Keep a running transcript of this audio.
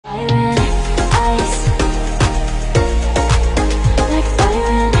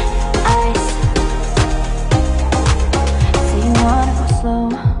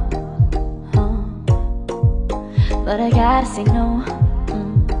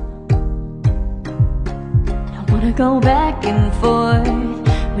wanna go back and forth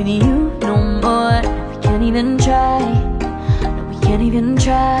with you no more. We can't even try, no, we can't even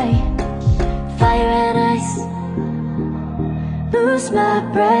try. Fire and ice, lose my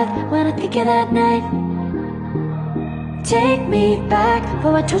breath when I think of that night. Take me back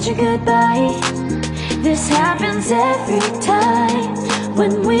before I told you goodbye. This happens every time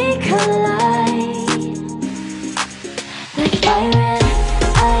when we collide. Like fire and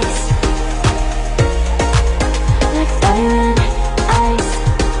ice, like fire and ice.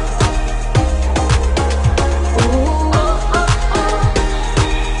 Ooh, oh, oh, oh.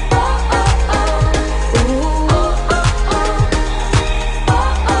 Oh, oh, oh. Ooh, oh, oh, oh. Oh,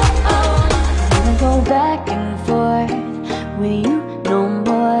 oh, oh. I wanna go back and forth with you no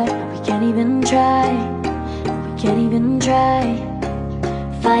more. We can't even try, we can't even try.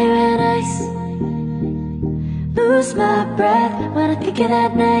 Fire and ice, lose my breath when I think of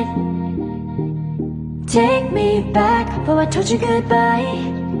that night. Take me back before I told you goodbye.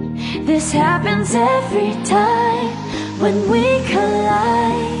 This happens every time when we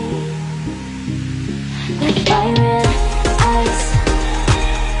collide. Like fire and ice.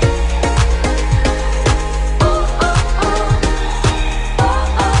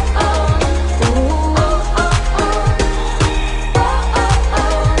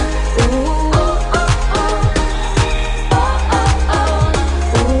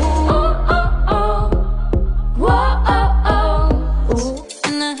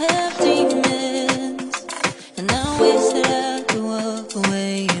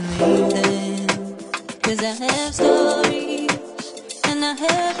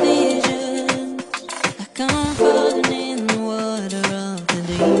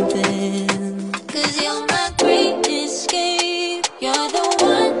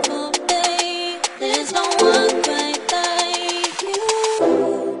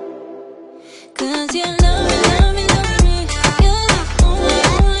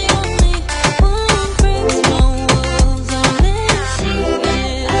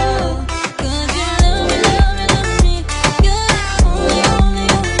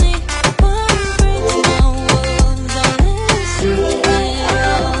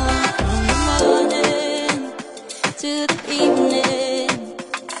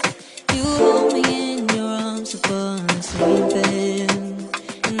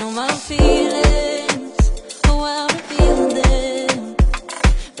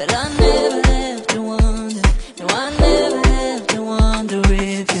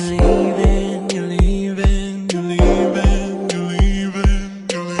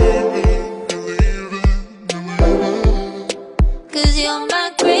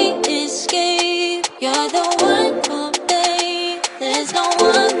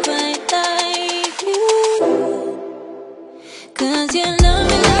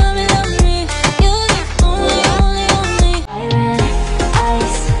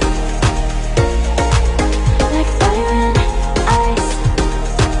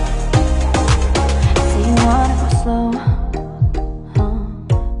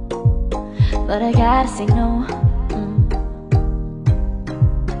 But I gotta say no. I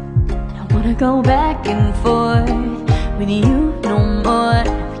don't wanna go back and forth with you no more.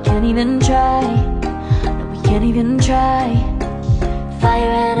 We can't even try, no, we can't even try.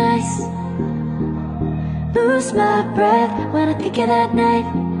 Fire and ice, lose my breath when I think of that night.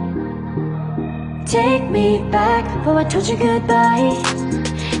 Take me back before I told you goodbye.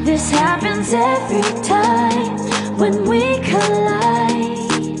 This happens every time when we collide.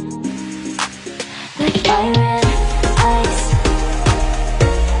 Like fire and ice,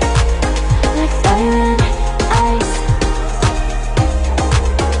 like fire and ice.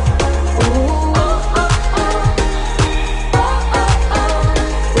 Ooh, oh, oh, oh. Oh, oh, oh.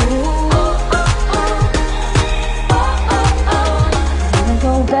 Ooh, oh, oh, oh. Oh, oh, oh. I wanna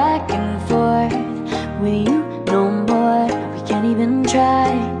go back and forth with you no more. We can't even try,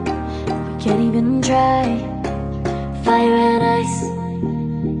 we can't even try. Fire and ice,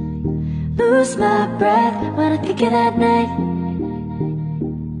 lose my breath when I think of that night.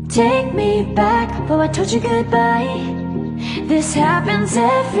 Take me back before I told you goodbye. This happens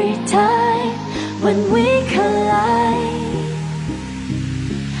every time when we collide.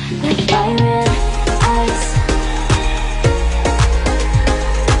 Like fire and ice.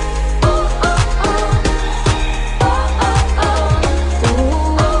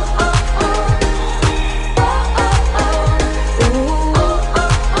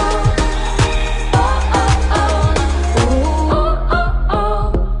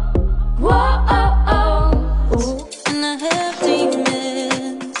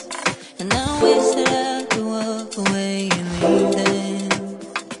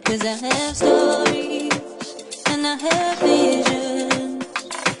 Cause I have stories and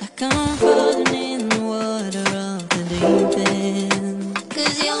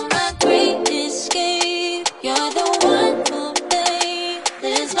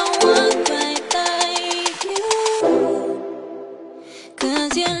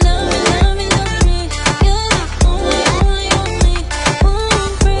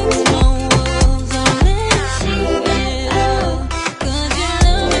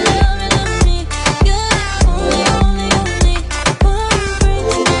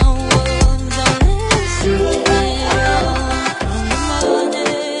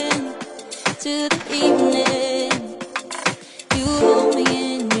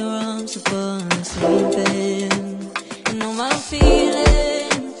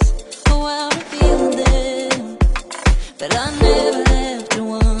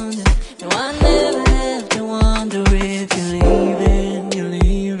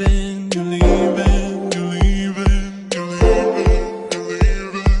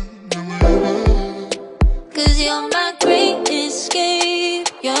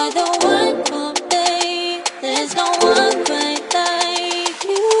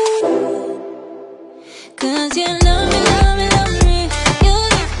 'cause you love me, love me, love me. You're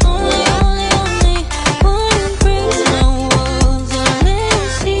the only, only, only one who breaks my walls and let me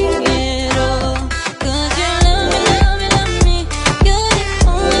see it all. 'Cause you love me, love me, love me. You're the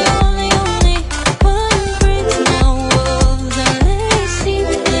only, only, only one who breaks my walls and let me see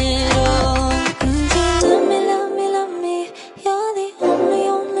it all. 'Cause you love me, love me, love me. You're the only,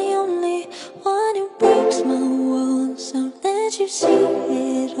 only, only one who breaks my walls and let you see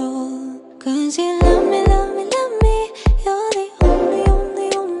it all. 'Cause you love me, love me, love me. You're the only, only,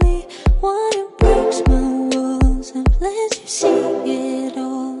 only one who breaks my walls and lets you see it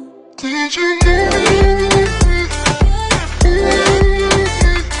all. Did you hear me?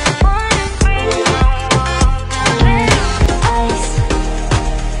 Ice,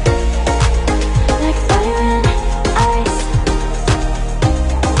 like fire and ice.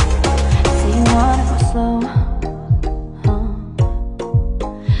 Say you wanna go slow,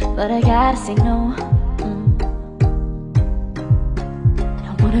 but I gotta say no. I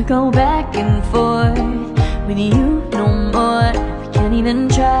don't wanna go back and forth with you no more. We can't even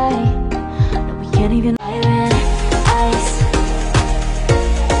try. No, we can't even. Fire and ice,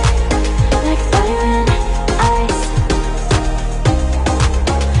 like fire and ice.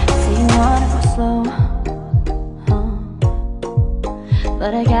 Say you wanna go slow,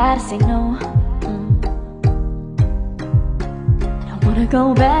 but I gotta say no. Wanna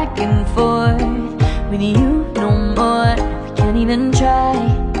go back and forth with you no more. We can't even try.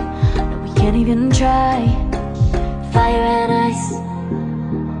 No, we can't even try. Fire and ice.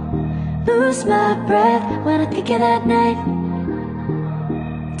 Lose my breath when I think of that night.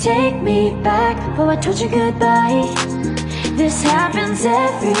 Take me back, oh I told you goodbye. This happens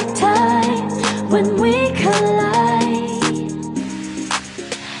every time when we collide.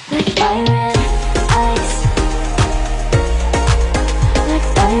 Like fire and ice, like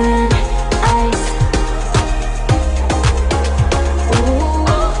fire and ice. Ooh,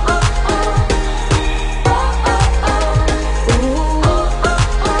 oh, oh, oh. Oh, oh, oh. Ooh, oh, oh,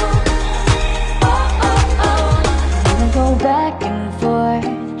 oh. Oh, oh, oh. I wanna go back and forth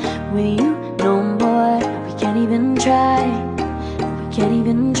with you no more. We can't even try. We can't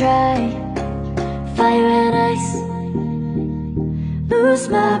even try. Fire and ice. Lose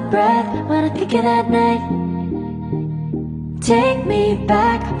my breath when I think of that night. Take me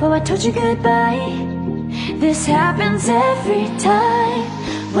back, oh I told you goodbye. This happens every time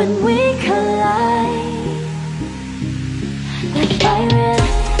when we collide. Like fire and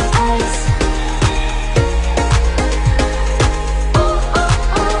ice. Oh, oh,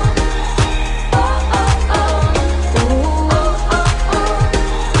 oh. Oh, oh, oh. Ooh, oh, oh, oh.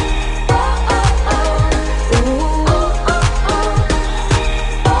 Oh, oh, oh. Ooh, oh, oh, oh.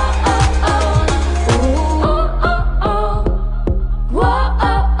 Oh, oh, oh. Ooh, oh, oh, oh. Whoa,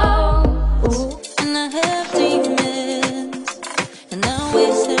 oh, oh. Ooh. And I have demons, and I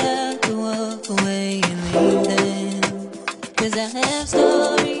wish that I could walk away and leave them. 'Cause I have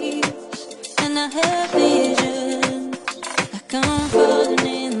stories, and I have visions, like I'm floating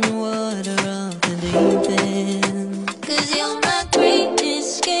in the water of the deep end. 'Cause you're my great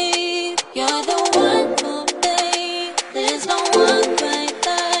escape. You're the one for me. There's no one quite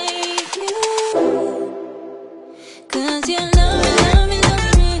like you. 'Cause you love me, love me, love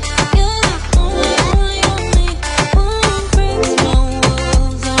me. You're the only, only, only one who breaks my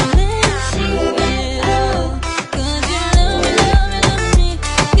walls and let me see it all. 'Cause you love me, love me, love me.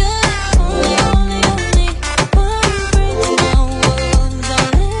 You're the only, only, only one who breaks my walls and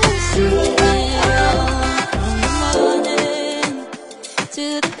let me see it all. From the morning to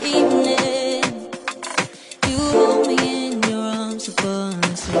the evening, you hold me in your arms upon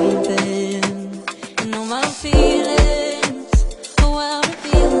the sleeping. And all my feelings, oh how I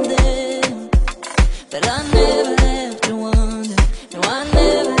feel them. But I never have to wonder, no I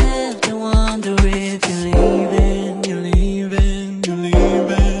never have to wonder if you're leaving, you're leaving, you're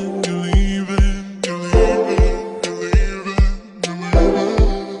leaving, you're leaving, you're leaving, you're leaving, you're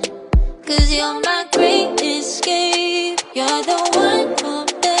leaving. 'Cause you're my great escape. You're the one